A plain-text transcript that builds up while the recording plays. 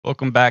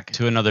Welcome back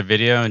to another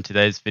video. In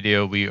today's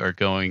video, we are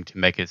going to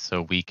make it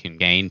so we can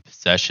gain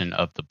possession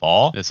of the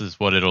ball. This is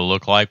what it'll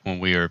look like when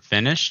we are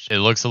finished. It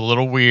looks a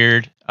little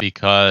weird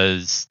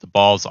because the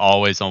ball's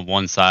always on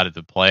one side of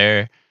the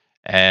player,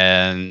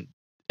 and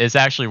it's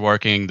actually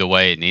working the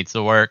way it needs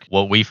to work.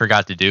 What we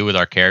forgot to do with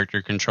our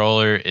character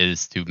controller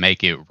is to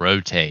make it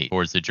rotate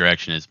towards the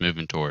direction it's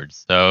moving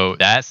towards. So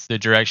that's the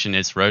direction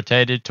it's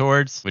rotated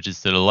towards, which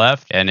is to the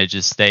left, and it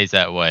just stays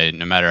that way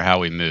no matter how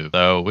we move.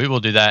 So we will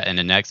do that in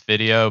the next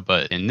video,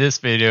 but in this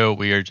video,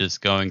 we are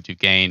just going to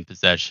gain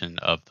possession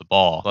of the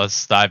ball.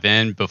 Let's dive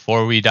in.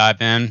 Before we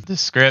dive in, the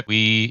script,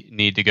 we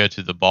need to go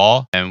to the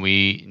ball and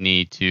we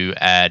need to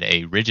add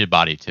a rigid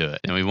body to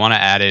it. And we want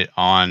to add it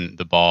on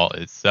the ball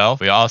itself.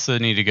 We also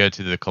need to go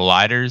to the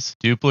colliders,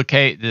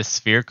 duplicate this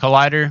sphere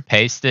collider,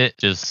 paste it,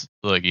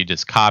 you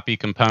just copy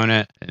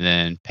component and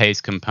then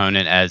paste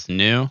component as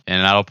new,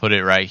 and that'll put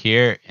it right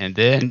here. And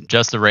then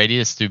just the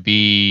radius to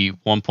be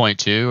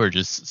 1.2 or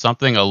just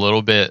something a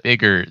little bit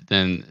bigger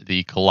than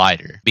the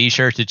collider. Be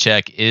sure to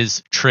check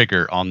is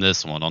trigger on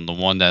this one, on the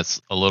one that's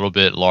a little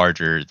bit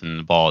larger than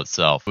the ball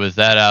itself. With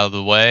that out of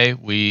the way,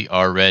 we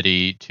are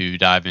ready to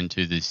dive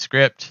into the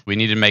script. We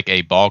need to make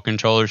a ball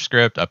controller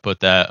script. I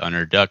put that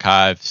under Duck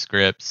Hive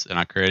scripts and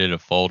I created a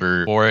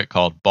folder for it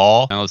called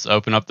ball. Now let's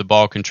open up the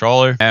ball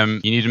controller,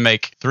 and you need to make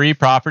 3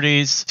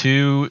 properties,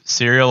 2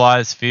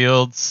 serialized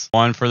fields,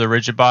 1 for the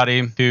rigid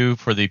body, 2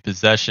 for the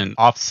possession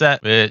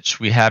offset, which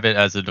we have it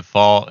as a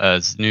default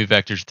as new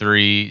vectors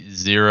 3,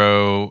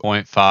 0,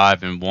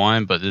 0.5, and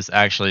 1, but this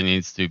actually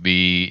needs to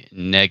be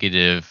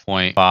negative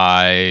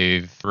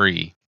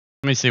 0.53.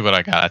 Let me see what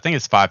I got. I think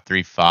it's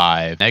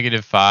 535,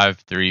 negative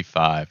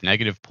 535,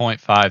 negative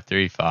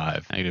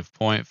 0.535, negative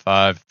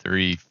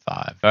 0.535.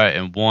 All right,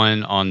 and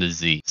 1 on the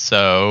Z.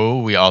 So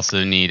we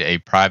also need a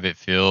private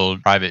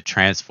field, private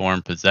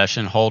transform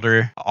possession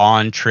holder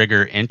on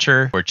trigger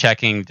enter. We're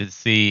checking to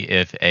see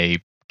if a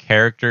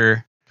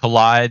character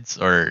collides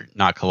or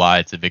not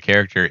collides. If a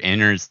character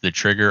enters the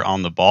trigger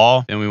on the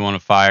ball, then we want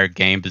to fire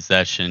game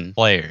possession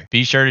player.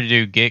 Be sure to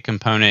do get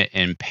component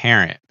and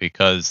parent,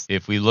 because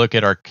if we look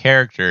at our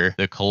character,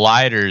 the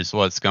collider is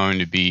what's going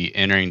to be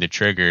entering the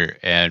trigger,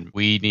 and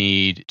we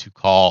need to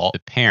call the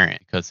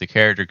parent because the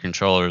character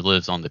controller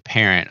lives on the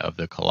parent of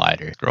the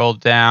collider. Scroll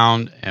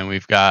down and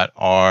we've got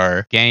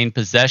our gain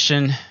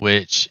possession,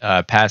 which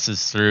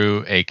passes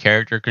through a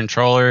character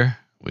controller,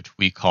 which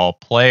we call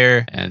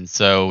player. And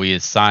so we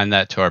assign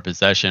that to our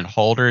possession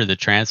holder, the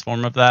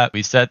transform of that.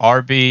 We set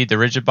RB, the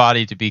rigid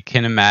body, to be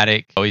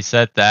kinematic. We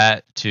set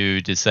that to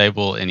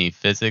disable any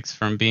physics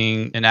from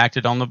being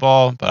enacted on the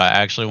ball, but I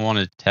actually want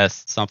to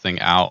test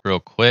something out real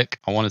quick.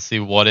 I want to see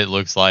what it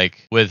looks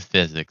like with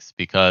physics,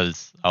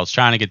 because I was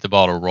trying to get the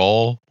ball to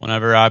roll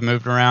whenever I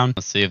moved around.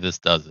 Let's see if this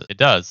does it. It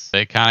does.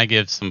 It kind of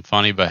gives some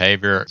funny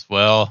behavior as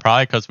well,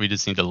 probably because we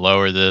just need to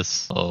lower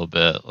this a little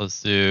bit.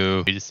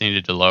 We just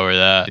needed to lower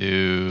that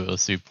to,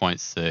 let's do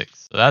 0.6.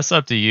 So that's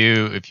up to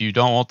you. If you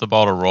don't want the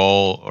ball to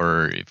roll,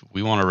 or if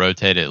we want to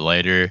rotate it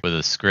later with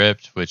a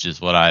script, which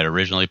is what I had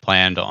originally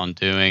planned on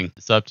doing,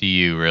 it's up to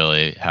you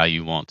really how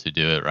you want to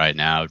do it right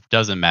now. It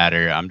doesn't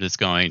matter. I'm just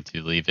going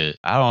to leave it.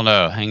 I don't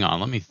know. Hang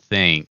on. Let me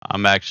think.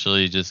 I'm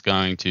actually just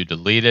going to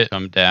delete it,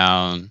 come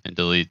down and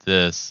delete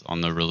this on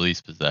the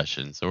release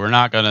possession. So we're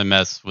not going to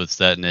mess with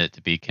setting it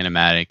to be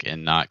kinematic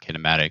and not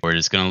kinematic. We're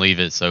just going to leave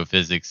it so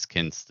physics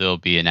can still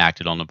be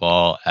enacted on the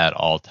ball at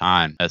all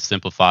time. That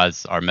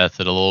simplifies our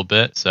method a little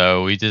bit.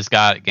 So we just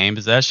got game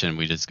possession.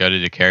 We just go to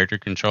the character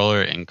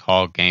controller and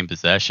call game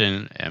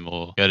possession, and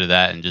we'll go to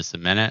that in just a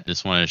minute.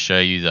 Just want to show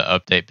you the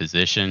update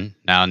position.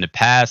 Now in the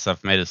past,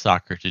 I've made a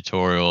soccer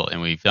tutorial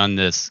and we've done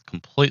this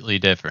completely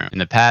different. In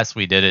the past,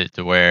 we did it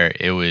to where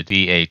it would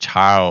be a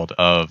child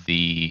of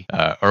the,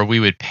 or we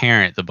would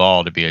parent the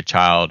ball to be a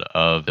child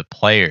of the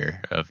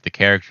player, of the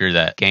character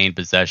that gained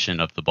possession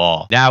of the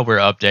ball. Now we're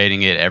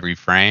updating it every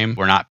frame.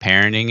 We're not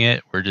parenting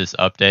it. We're just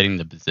updating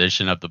the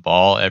position of the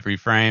ball every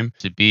frame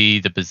to be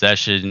the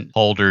possession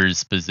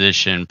holder's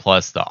position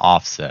plus the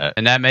offset.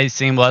 And that may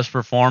seem less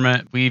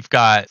performant. We've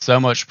got so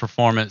much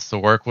performance to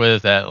work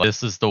with that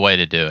this is the way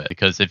to do it.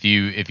 Because if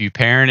you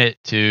parent it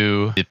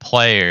to the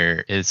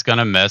player, it's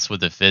gonna mess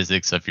with the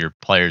physics of your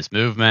player's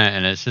movement,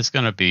 and it's just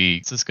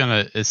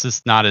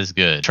not as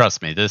good.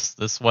 Trust me,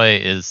 this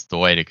way is the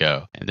way to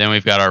go. And then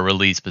we've got our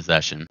release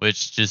possession,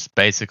 which just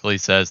basically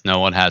says no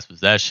one has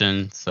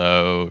possession,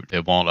 so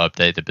it won't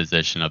update the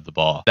position of the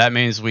ball. That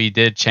means we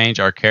did change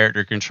our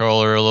character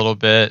controller a little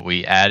bit.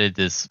 We added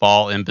this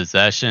ball in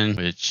possession,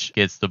 which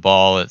gets the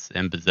ball that's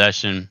in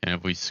possession. And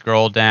if we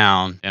scroll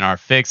down in our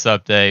fix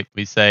update,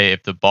 we say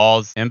if the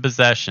ball's in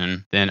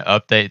possession, then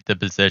update the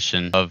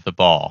position of the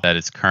ball that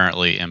is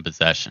currently in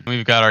possession.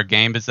 We've got our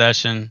gain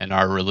possession and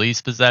our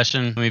release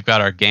possession. We've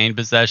got our gain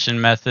possession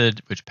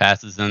method, which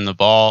passes in the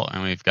ball,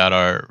 and we've got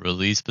our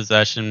release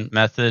possession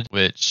method,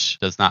 which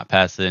does not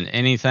pass in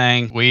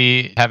anything.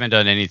 We haven't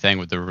done anything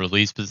with the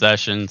release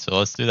possession, so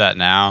let's do that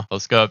now.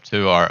 Let's go up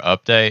to our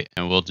update,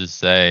 and we'll just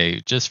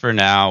say, just for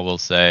now, we'll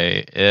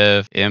say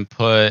if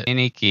input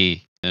any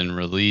key and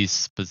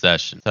release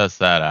possession. Test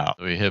that out.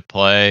 So we hit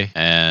play,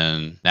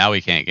 and now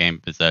we can't gain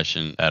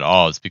possession at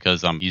all. It's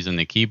because I'm using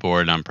the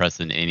keyboard and I'm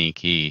pressing any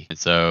key. And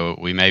so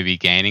we may be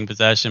gaining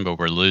possession, but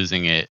we're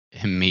losing it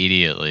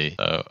immediately.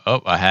 So,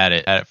 oh, I had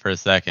it for a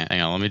second.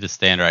 Hang on, let me just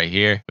stand right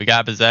here. We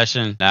got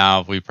possession.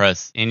 Now if we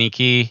press any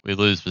key, we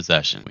lose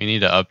possession. We need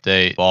to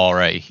update ball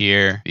right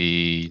here,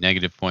 be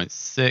negative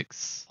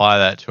 0.6. Apply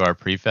that to our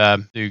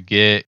prefab. Do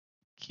get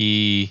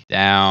key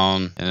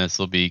down, and this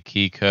will be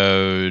key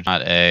code,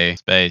 not a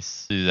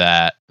space. Do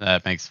that.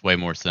 That makes way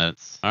more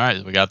sense. All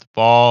right, we got the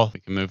ball.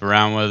 We can move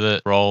around with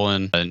it,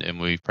 rolling, and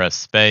we press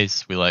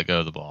space. We let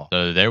go of the ball.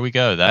 So there we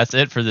go. That's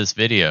it for this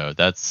video.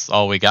 That's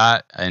all we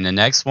got. In the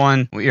next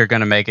one, we are going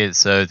to make it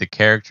so the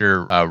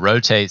character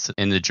rotates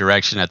in the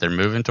direction that they're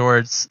moving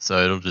towards.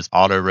 So it'll just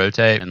auto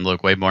rotate and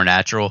look way more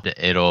natural.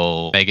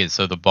 It'll make it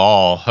so the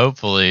ball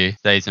hopefully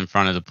stays in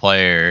front of the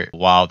player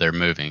while they're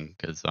moving,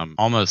 because I'm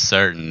almost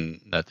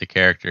certain that the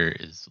character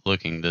is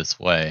looking this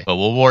way. But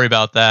we'll worry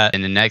about that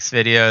in the next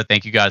video.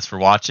 Thank you guys for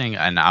watching,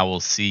 and I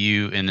will see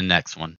you in the next one.